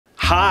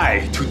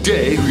Hi,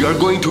 today we are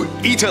going to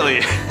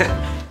Italy.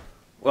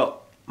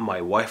 Well,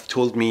 my wife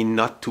told me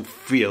not to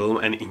film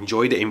and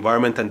enjoy the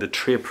environment and the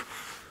trip,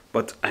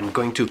 but I'm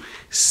going to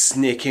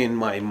sneak in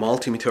my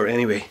multimeter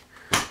anyway.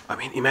 I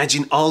mean,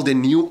 imagine all the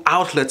new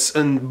outlets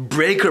and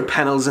breaker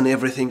panels and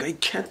everything. I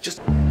can't just...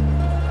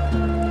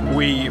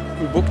 We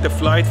booked the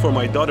flight for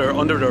my daughter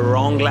under the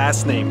wrong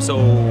last name, so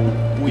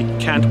we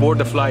can't board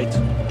the flight.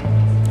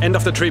 End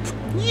of the trip.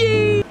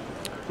 Yay!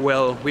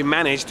 Well, we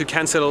managed to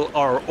cancel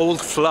our old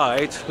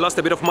flight, lost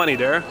a bit of money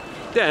there.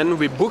 Then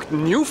we booked a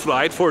new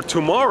flight for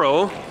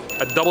tomorrow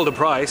at double the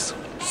price.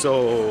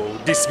 So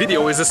this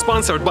video is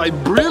sponsored by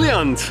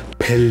Brilliant.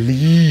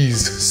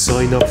 Please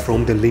sign up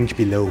from the link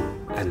below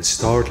and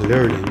start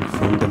learning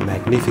from the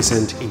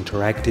magnificent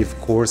interactive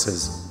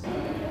courses.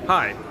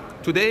 Hi,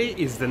 today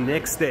is the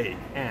next day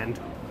and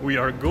we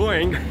are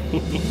going...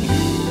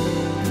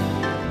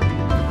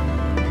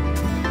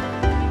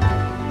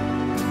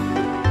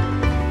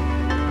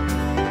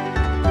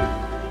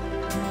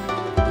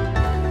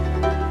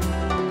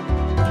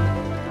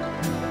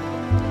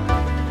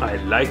 I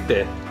like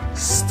the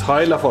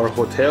style of our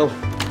hotel.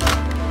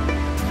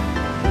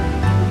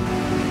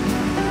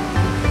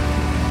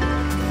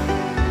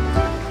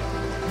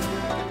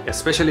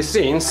 Especially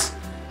since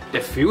the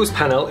fuse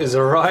panel is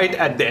right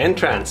at the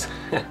entrance.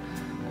 I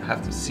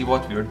have to see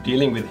what we are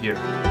dealing with here.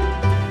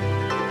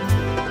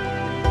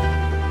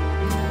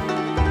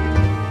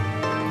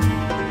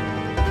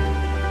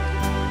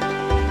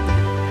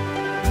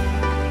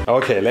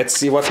 Okay, let's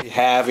see what we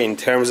have in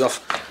terms of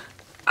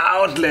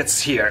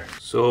outlets here.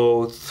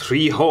 So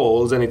 3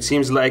 holes, and it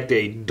seems like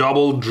they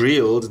double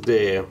drilled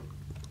the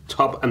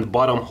top and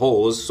bottom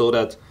holes so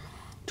that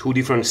 2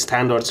 different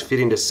standards fit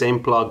in the same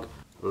plug.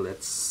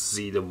 Let's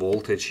see the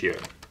voltage here.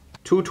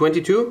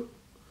 222.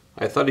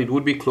 I thought it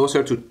would be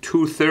closer to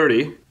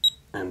 230.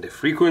 And the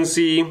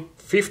frequency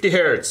 50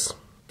 Hertz.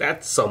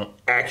 That's some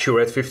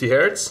accurate 50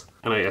 Hertz.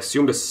 And I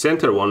assume the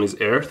center one is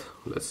earth.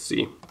 Let's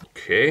see.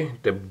 Okay,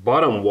 the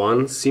bottom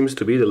one seems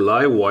to be the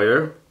live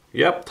wire.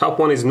 Yep, top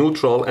one is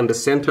neutral and the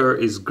center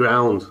is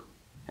ground.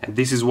 And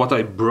this is what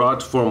I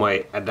brought for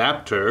my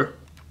adapter.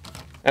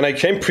 And I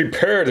came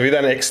prepared with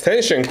an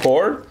extension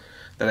cord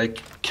that I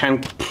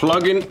can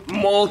plug in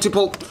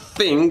multiple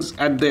things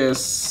at the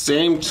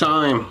same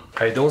time.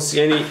 I don't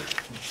see any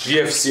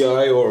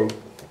GFCI or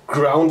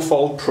ground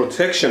fault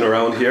protection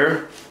around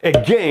here.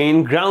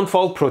 Again, ground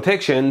fault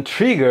protection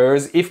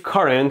triggers if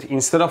current,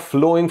 instead of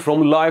flowing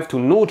from live to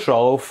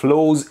neutral,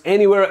 flows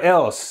anywhere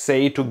else,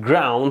 say to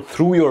ground,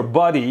 through your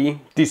body,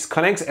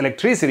 disconnects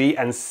electricity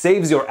and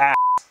saves your ass.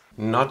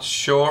 Not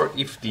sure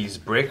if these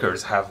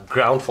breakers have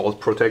ground fault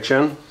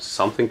protection.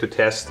 Something to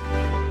test.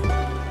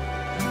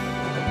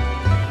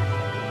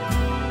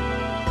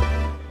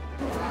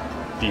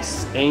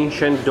 This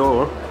ancient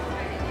door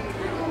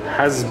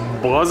has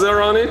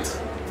buzzer on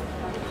it,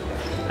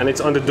 and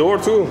it's on the door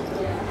too.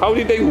 How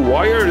did they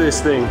wire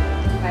this thing?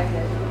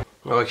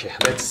 Okay,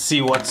 let's see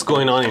what's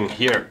going on in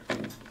here.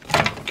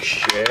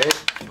 Okay.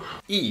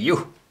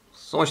 Ew,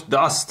 so much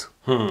dust.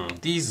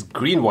 These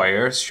green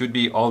wires should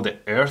be all the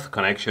earth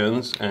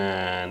connections,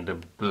 and the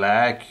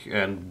black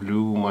and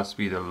blue must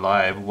be the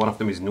live. One of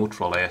them is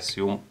neutral, I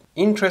assume.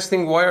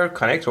 Interesting wire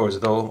connectors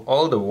though.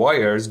 All the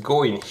wires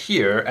go in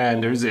here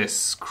and there's a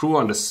screw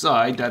on the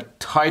side that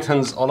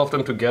tightens all of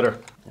them together.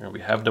 Here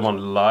we have them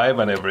on live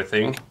and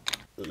everything.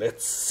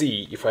 Let's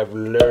see if I've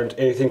learned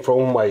anything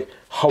from my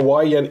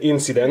Hawaiian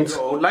incident.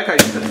 So, like I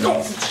said,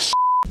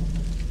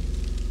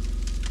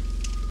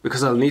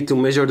 because I'll need to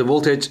measure the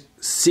voltage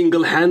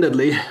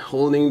single-handedly,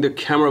 holding the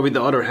camera with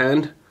the other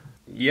hand.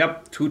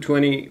 Yep,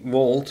 220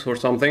 volts or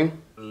something.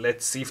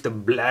 Let's see if the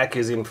black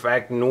is in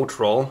fact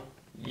neutral.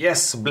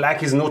 Yes,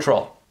 black is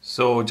neutral.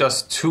 So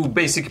just 2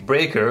 basic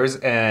breakers,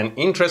 and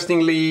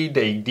interestingly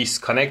they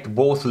disconnect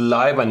both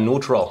live and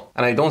neutral.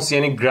 And I don't see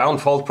any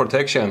ground fault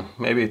protection.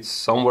 Maybe it's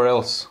somewhere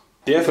else.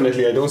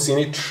 Definitely I don't see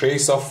any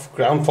trace of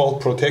ground fault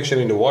protection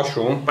in the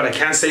washroom, but I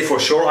can't say for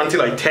sure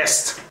until I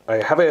test. I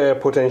have a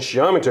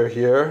potentiometer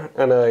here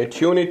and I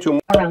tune it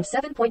to around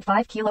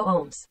 7.5 kilo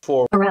ohms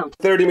for around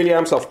 30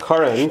 milliamps of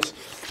current,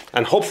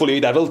 and hopefully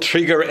that will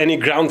trigger any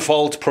ground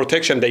fault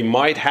protection they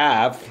might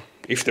have,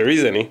 if there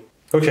is any.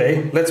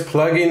 Okay, let's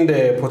plug in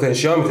the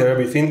potentiometer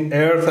between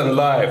earth and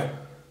live.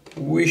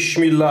 Wish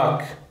me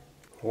luck.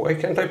 Why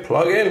can't I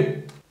plug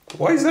in?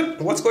 Why is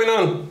that? What's going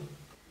on?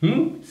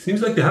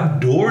 Seems like they have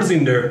doors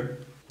in there.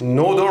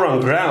 No door on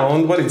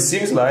ground, but it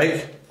seems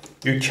like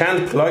you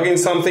can't plug in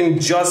something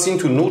just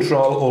into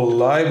neutral or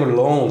live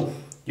alone.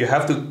 You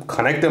have to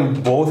connect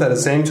them both at the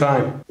same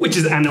time. Which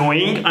is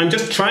annoying. I'm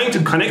just trying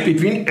to connect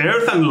between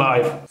earth and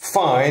live.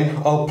 Fine,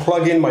 I'll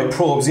plug in my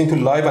probes into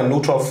live and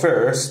neutral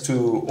first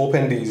to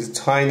open these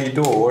tiny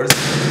doors.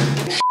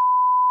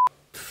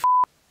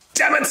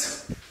 Damn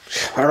it!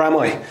 Where am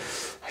I?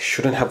 I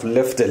shouldn't have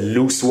left the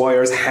loose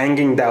wires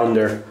hanging down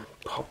there.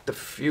 Pop the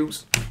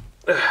fuse.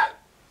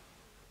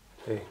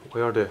 Hey,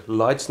 where are the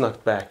lights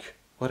not back?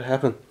 What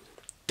happened?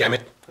 Damn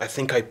it, I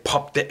think I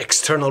popped the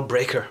external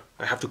breaker.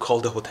 I have to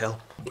call the hotel.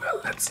 Well,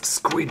 let's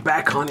screw it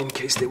back on in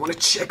case they want to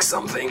check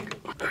something.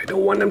 I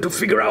don't want them to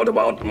figure out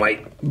about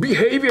my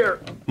behavior.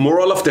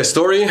 Moral of the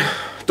story,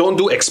 don't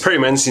do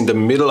experiments in the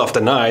middle of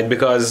the night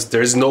because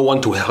there's no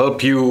one to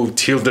help you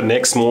till the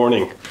next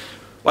morning.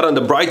 But on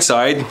the bright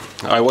side,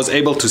 I was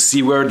able to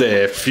see where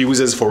the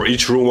fuses for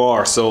each room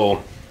are,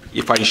 so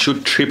if I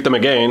should trip them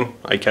again,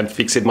 I can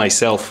fix it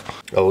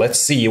myself. Well, let's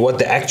see what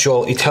the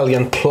actual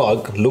Italian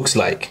plug looks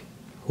like.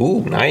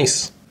 Ooh,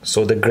 nice.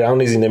 So the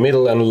ground is in the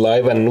middle and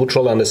live and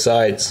neutral on the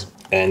sides.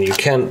 And you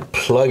can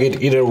plug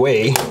it either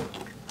way.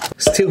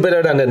 Still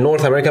better than the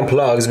North American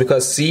plugs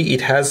because see,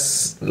 it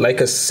has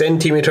like a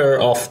centimeter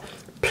of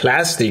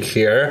plastic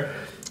here,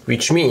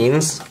 which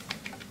means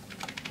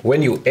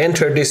when you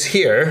enter this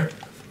here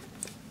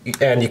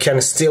and you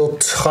can still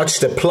touch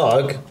the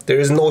plug, there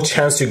is no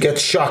chance you get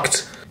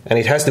shocked. And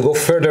it has to go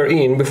further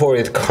in before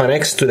it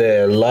connects to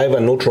the live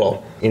and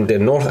neutral. In the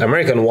North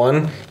American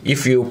one,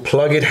 if you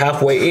plug it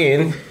halfway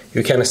in,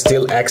 you can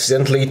still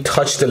accidentally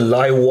touch the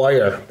live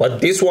wire,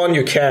 but this one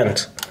you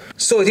can't.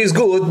 So it is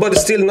good, but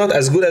still not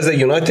as good as the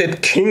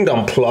United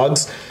Kingdom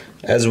plugs.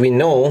 As we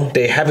know,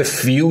 they have a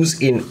fuse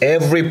in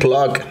every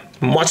plug.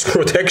 Much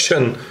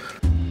protection.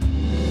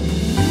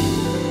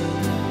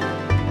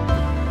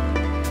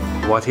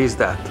 What is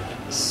that?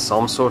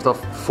 Some sort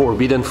of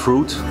forbidden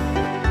fruit?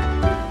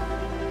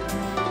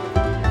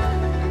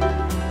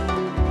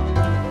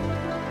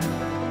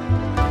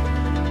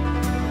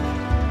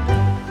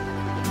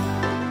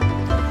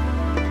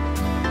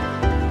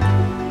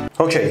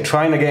 Okay,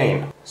 trying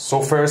again.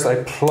 So first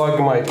I plug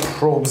my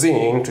probes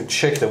in to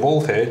check the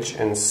voltage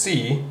and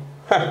see,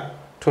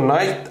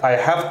 tonight I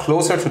have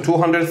closer to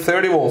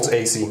 230 volts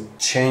AC.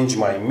 Change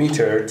my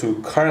meter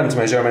to current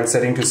measurement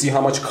setting to see how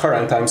much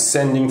current I'm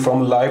sending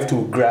from live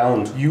to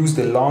ground. Use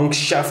the long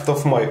shaft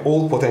of my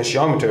old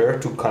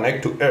potentiometer to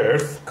connect to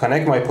earth.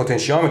 Connect my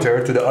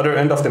potentiometer to the other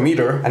end of the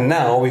meter. And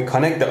now we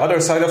connect the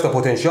other side of the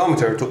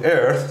potentiometer to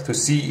earth to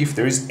see if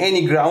there is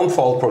any ground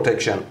fault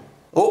protection.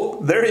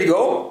 Oh, there you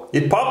go.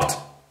 It popped.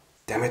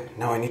 Damn it,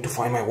 now I need to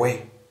find my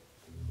way.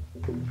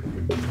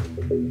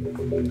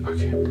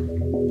 Okay.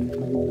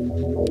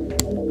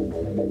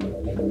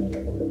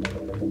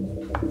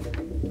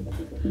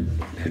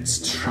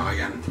 Let's try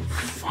and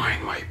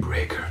find my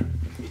breaker.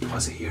 It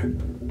was here.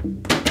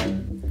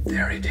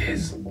 There it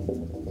is.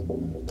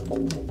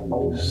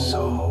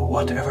 So,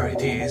 whatever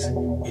it is,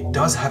 it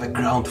does have a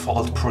ground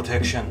fault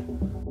protection.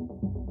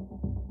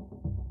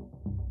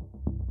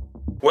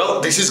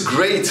 Well, this is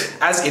great.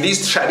 As it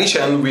is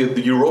tradition with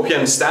the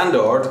European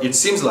standard, it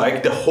seems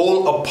like the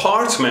whole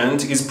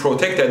apartment is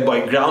protected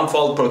by ground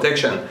fault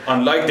protection.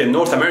 Unlike the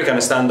North American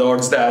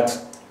standards that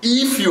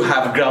if you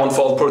have ground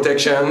fault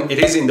protection, it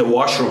is in the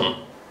washroom.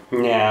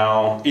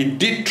 Now, it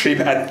did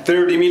trip at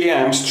 30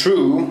 milliamps,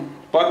 true,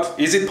 but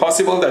is it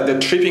possible that the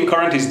tripping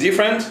current is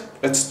different?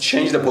 Let's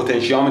change the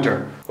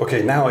potentiometer.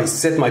 Okay, now I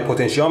set my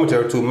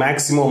potentiometer to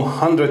maximum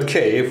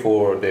 100K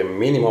for the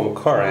minimum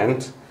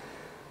current.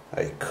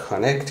 I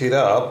connect it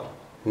up.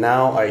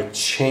 Now I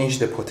change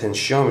the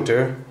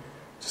potentiometer.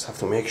 Just have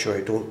to make sure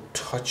I don't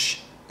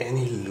touch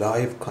any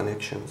live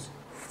connections.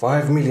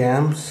 5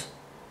 milliamps,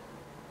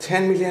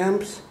 10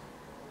 milliamps,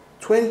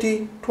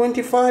 20,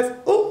 25.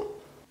 Oh!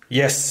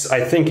 Yes,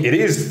 I think it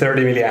is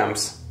 30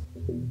 milliamps.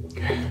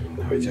 Okay,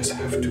 now I just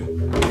have to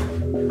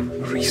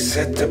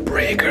reset the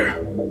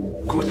breaker.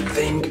 Good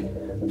thing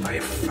I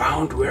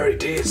found where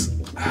it is.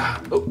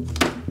 Oh,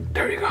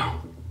 there you go.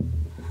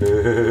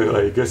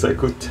 I guess I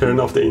could turn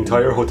off the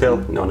entire hotel.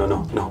 No,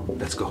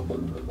 let's go.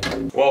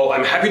 Well,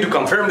 I'm happy to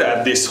confirm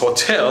that this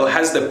hotel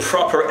has the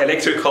proper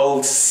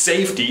electrical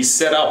safety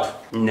set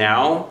up.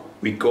 Now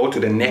we go to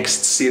the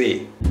next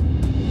city.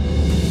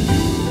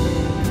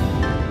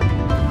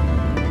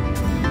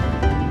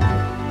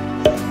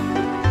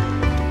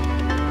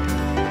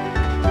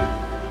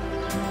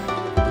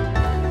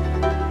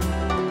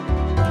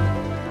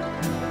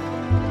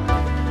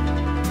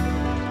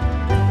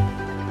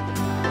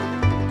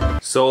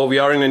 So we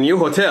are in a new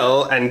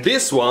hotel and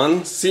this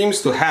one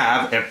seems to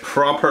have a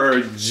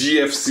proper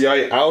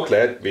GFCI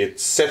outlet with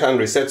set and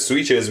reset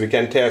switches we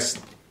can test.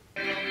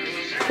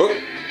 Oh,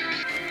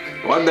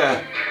 what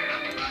the?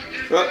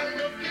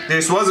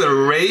 This was a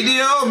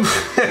radio?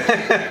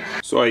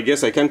 So I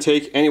guess I can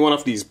take any one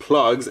of these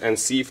plugs and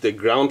see if the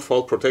ground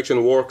fault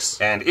protection works.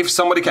 And if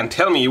somebody can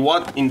tell me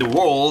what in the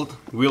world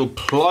will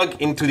plug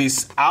into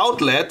this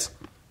outlet,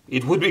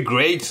 it would be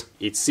great.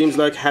 It seems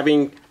like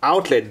having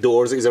outlet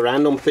doors is a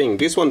random thing.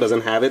 This one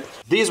doesn't have it.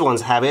 These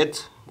ones have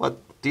it, but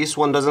this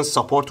one doesn't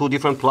support two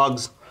different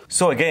plugs.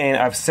 So again,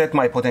 I've set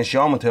my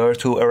potentiometer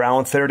to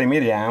around 30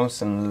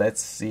 milliamps and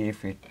let's see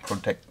if it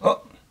protects.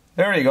 Oh,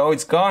 there you go,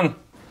 it's gone.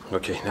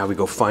 Okay, now we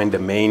go find the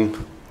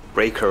main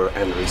breaker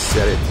and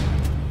reset it.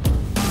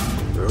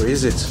 Where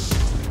is it?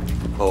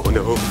 Oh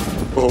no,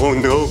 oh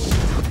no.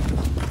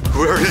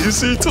 Where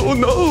is it? Oh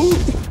no.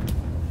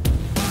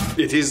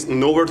 It is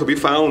nowhere to be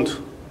found,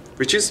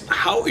 which is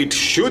how it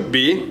should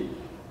be,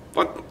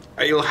 but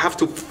I'll have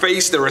to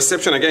face the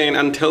reception again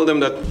and tell them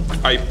that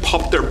I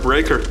popped their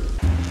breaker.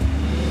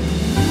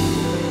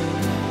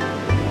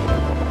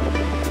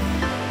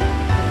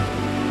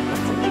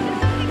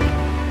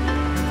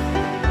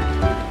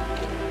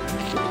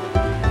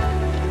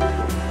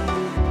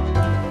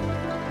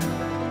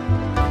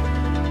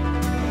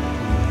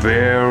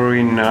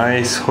 Very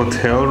nice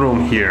hotel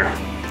room here.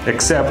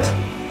 Except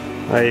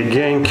I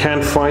again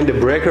can't find the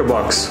breaker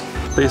box.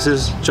 This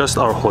is just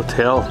our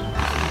hotel.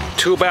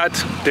 Too bad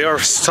they are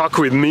stuck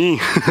with me.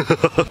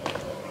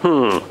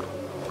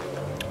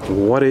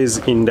 What is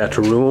in that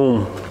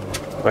room?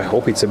 I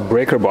hope it's a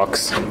breaker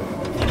box.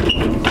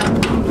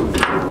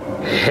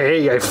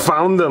 Hey, I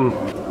found them.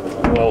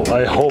 Well,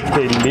 I hope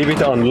they leave it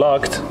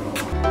unlocked.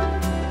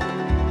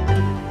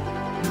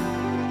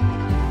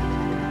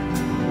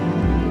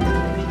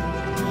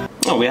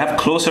 Oh, we have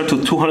closer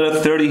to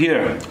 230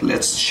 here.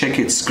 Let's check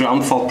its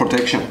ground fault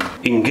protection.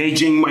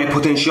 Engaging my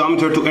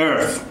potentiometer to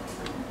earth.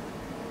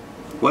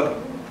 What?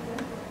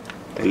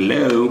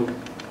 Hello?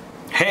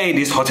 Hey,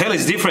 this hotel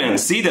is different.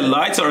 See, the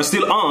lights are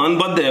still on,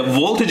 but the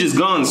voltage is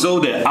gone, so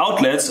the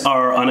outlets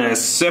are on a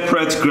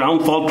separate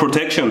ground fault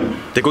protection.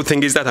 The good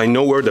thing is that I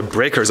know where the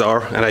breakers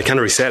are, and I can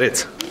reset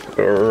it.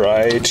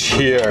 Right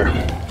here.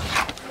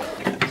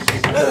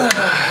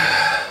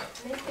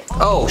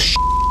 Oh,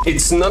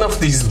 it's none of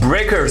these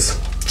breakers.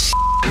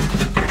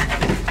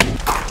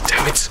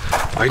 Damn it.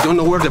 I don't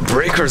know where the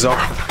breakers are.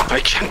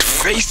 I can't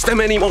face them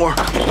anymore.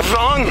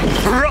 Run!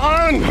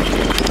 Run!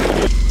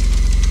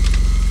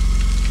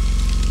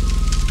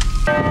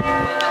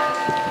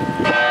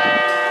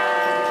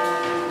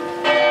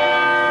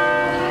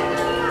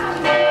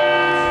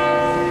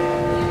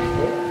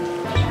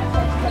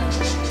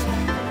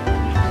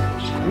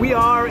 We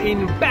are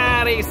in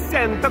Paris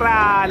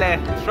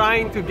Centrale,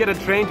 trying to get a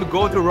train to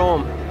go to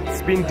Rome.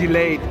 It's been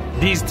delayed.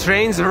 These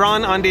trains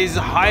run on this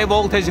high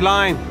voltage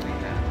line.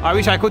 I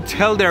wish I could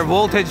tell their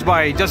voltage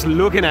by just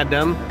looking at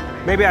them.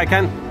 Maybe I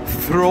can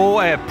throw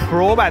a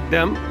probe at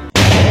them.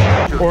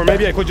 Or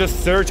maybe I could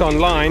just search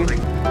online.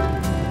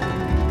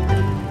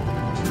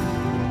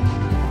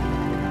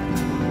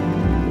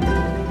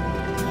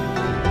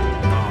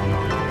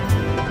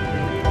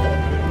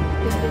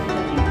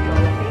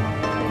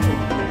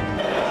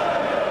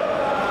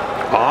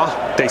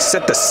 They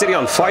set the city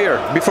on fire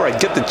before I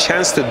get the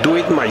chance to do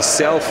it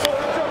myself.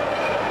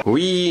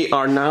 We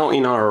are now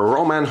in our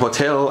Roman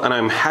hotel, and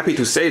I'm happy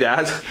to say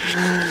that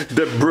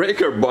the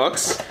breaker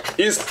box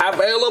is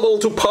available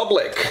to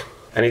public.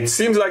 And it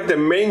seems like the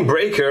main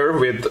breaker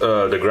with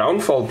the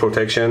ground fault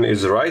protection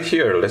is right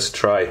here. Let's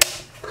try.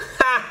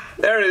 Ha!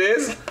 There it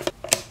is.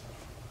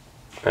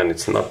 And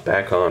it's not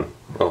back on.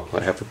 Oh,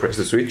 I have to press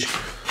the switch.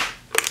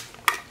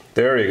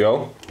 There you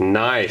go.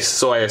 Nice.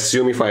 So I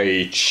assume if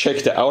I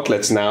check the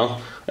outlets now,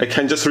 I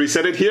can just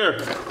reset it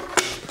here.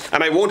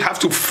 And I won't have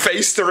to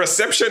face the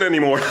reception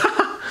anymore.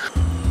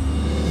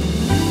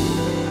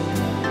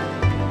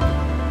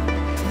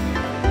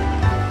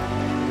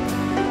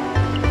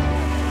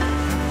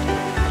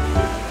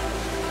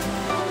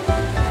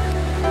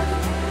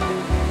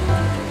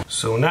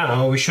 So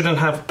now we shouldn't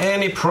have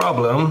any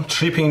problem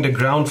tripping the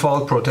ground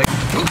fault protection.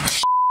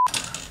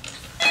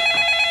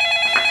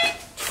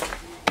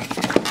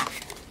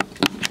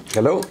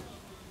 Hello?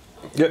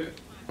 Yeah.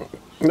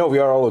 No, we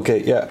are all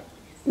okay. Yeah.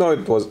 No,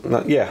 it was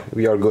not. Yeah,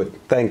 we are good.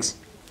 Thanks.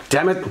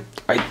 Damn it.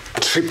 I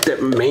tripped the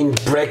main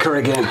breaker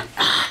again.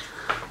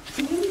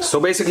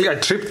 So basically I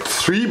tripped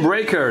 3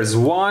 breakers.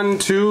 1,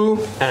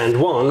 2, and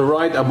 1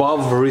 right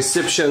above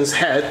reception's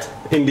head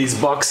in these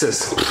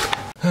boxes.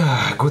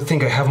 Good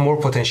thing I have more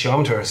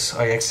potentiometers.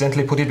 I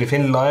accidentally put it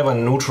between live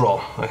and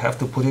neutral. I have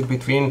to put it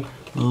between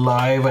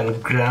live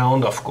and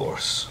ground, of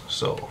course.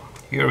 So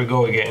here we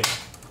go again.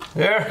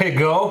 There we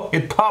go,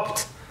 it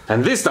popped.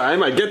 And this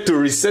time I get to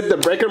reset the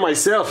breaker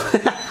myself.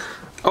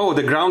 Oh,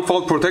 the ground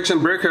fault protection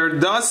breaker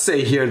does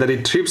say here that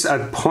it trips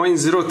at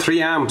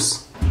 0.03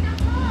 amps.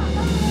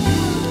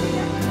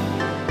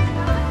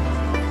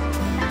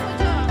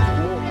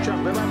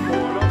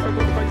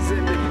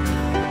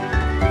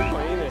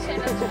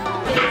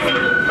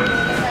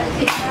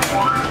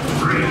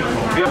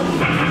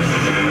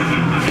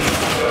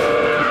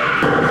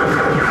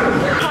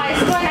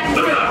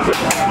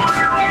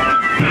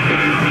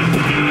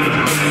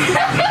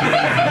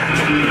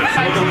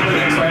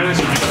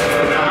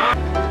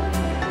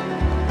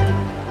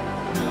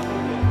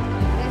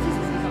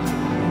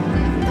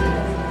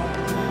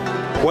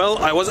 Well,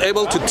 I was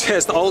able to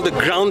test all the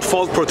ground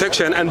fault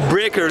protection and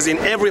breakers in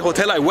every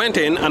hotel I went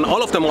in, and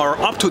all of them are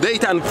up to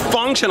date and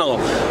functional.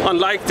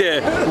 Unlike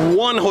the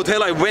one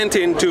hotel I went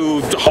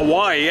into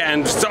Hawaii,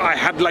 and I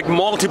had like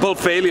multiple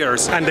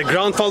failures. And the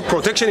ground fault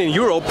protection in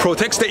Europe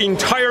protects the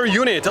entire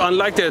unit,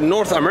 unlike the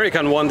North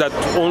American one that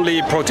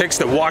only protects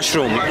the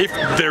washroom, if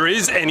there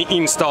is any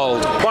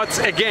installed. But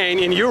again,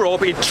 in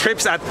Europe it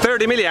trips at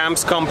 30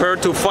 milliamps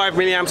compared to 5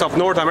 milliamps of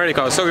North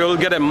America, so you'll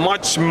get a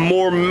much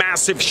more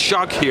massive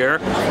shock here.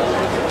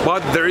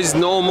 But there is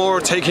no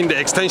more taking the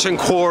extension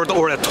cord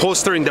or a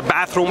toaster in the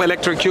bathroom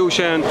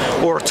electrocution,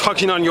 or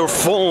tucking on your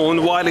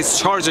phone while it's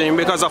charging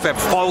because of a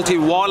faulty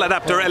wall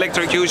adapter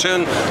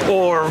electrocution,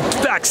 or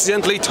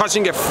accidentally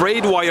touching a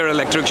frayed wire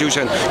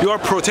electrocution. You are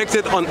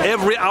protected on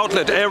every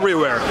outlet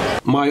everywhere.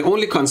 My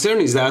only concern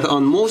is that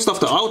on most of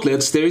the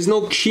outlets there is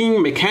no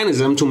keying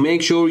mechanism to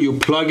make sure you're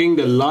plugging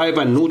the live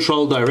and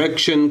neutral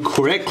direction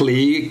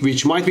correctly,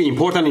 which might be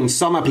important in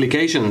some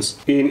applications.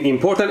 In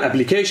important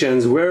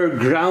applications where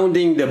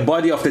grounding the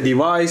body of the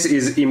device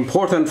is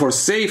important for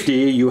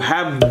safety, you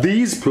have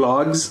these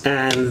plugs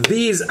and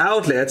these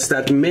outlets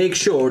that make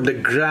sure the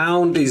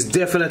ground is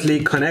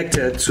definitely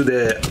connected to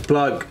the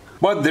plug.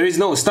 But there is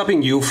no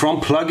stopping you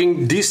from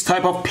plugging this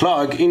type of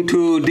plug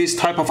into this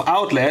type of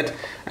outlet,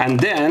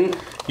 and then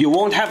you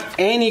won't have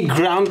any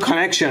ground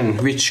connection,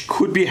 which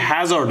could be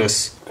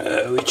hazardous,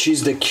 which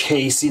is the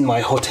case in my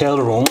hotel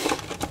room.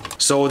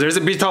 So there's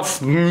a bit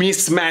of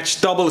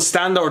mismatched double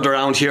standard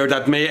around here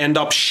that may end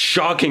up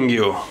shocking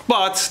you.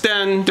 But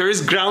then there is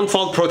ground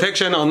fault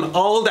protection on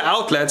all the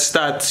outlets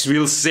that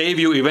will save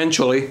you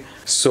eventually.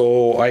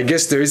 So I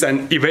guess there is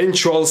an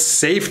eventual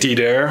safety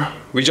there.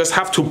 We just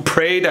have to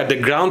pray that the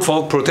ground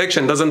fault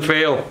protection doesn't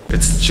fail.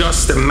 It's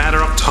just a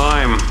matter of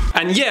time.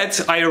 And yet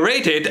I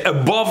rate it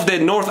above the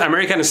North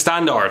American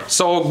standard.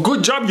 So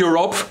good job,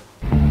 Europe.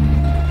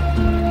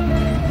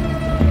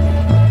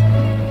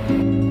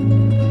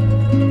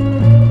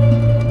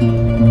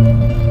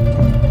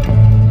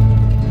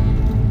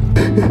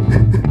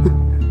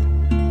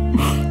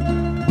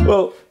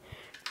 Well,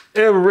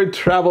 every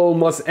travel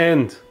must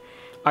end.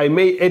 I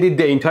may edit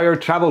the entire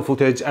travel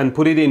footage and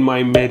put it in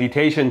my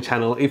meditation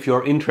channel if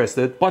you're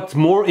interested. But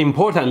more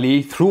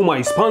importantly, through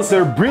my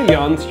sponsor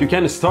Brilliant, you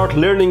can start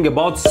learning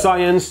about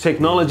science,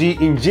 technology,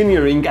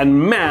 engineering, and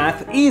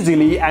math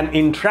easily and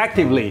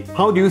interactively.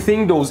 How do you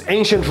think those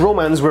ancient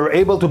Romans were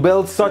able to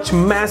build such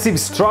massive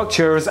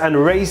structures and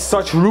raise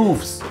such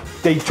roofs?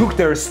 They took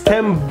their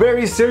STEM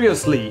very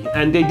seriously,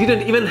 and they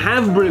didn't even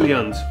have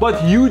Brilliant.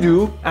 But you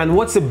do, and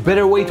what's a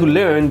better way to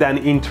learn than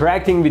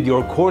interacting with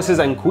your courses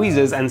and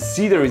quizzes and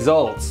see the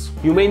results?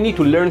 You may need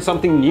to learn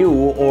something new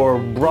or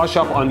brush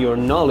up on your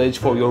knowledge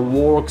for your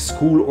work,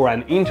 school, or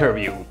an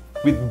interview.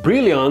 With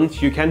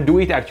Brilliant, you can do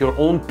it at your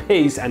own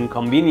pace and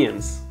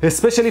convenience.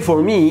 Especially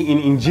for me, in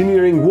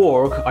engineering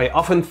work, I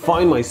often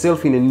find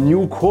myself in a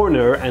new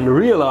corner and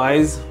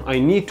realize I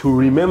need to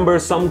remember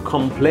some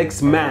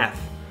complex math.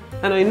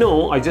 And I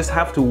know I just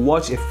have to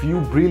watch a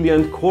few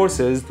Brilliant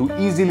courses to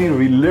easily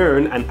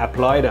relearn and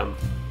apply them.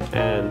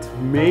 And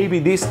maybe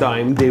this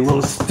time they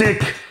will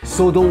stick!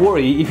 So don't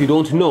worry if you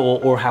don't know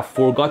or have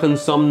forgotten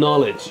some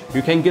knowledge.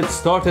 You can get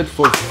started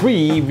for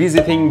free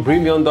visiting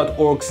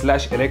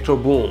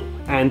brilliant.org/electroboom.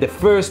 And the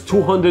first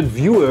 200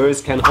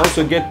 viewers can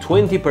also get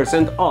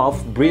 20%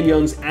 off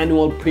Brilliant's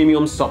annual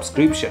premium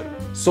subscription.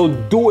 So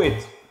do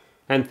it!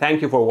 And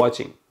thank you for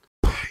watching.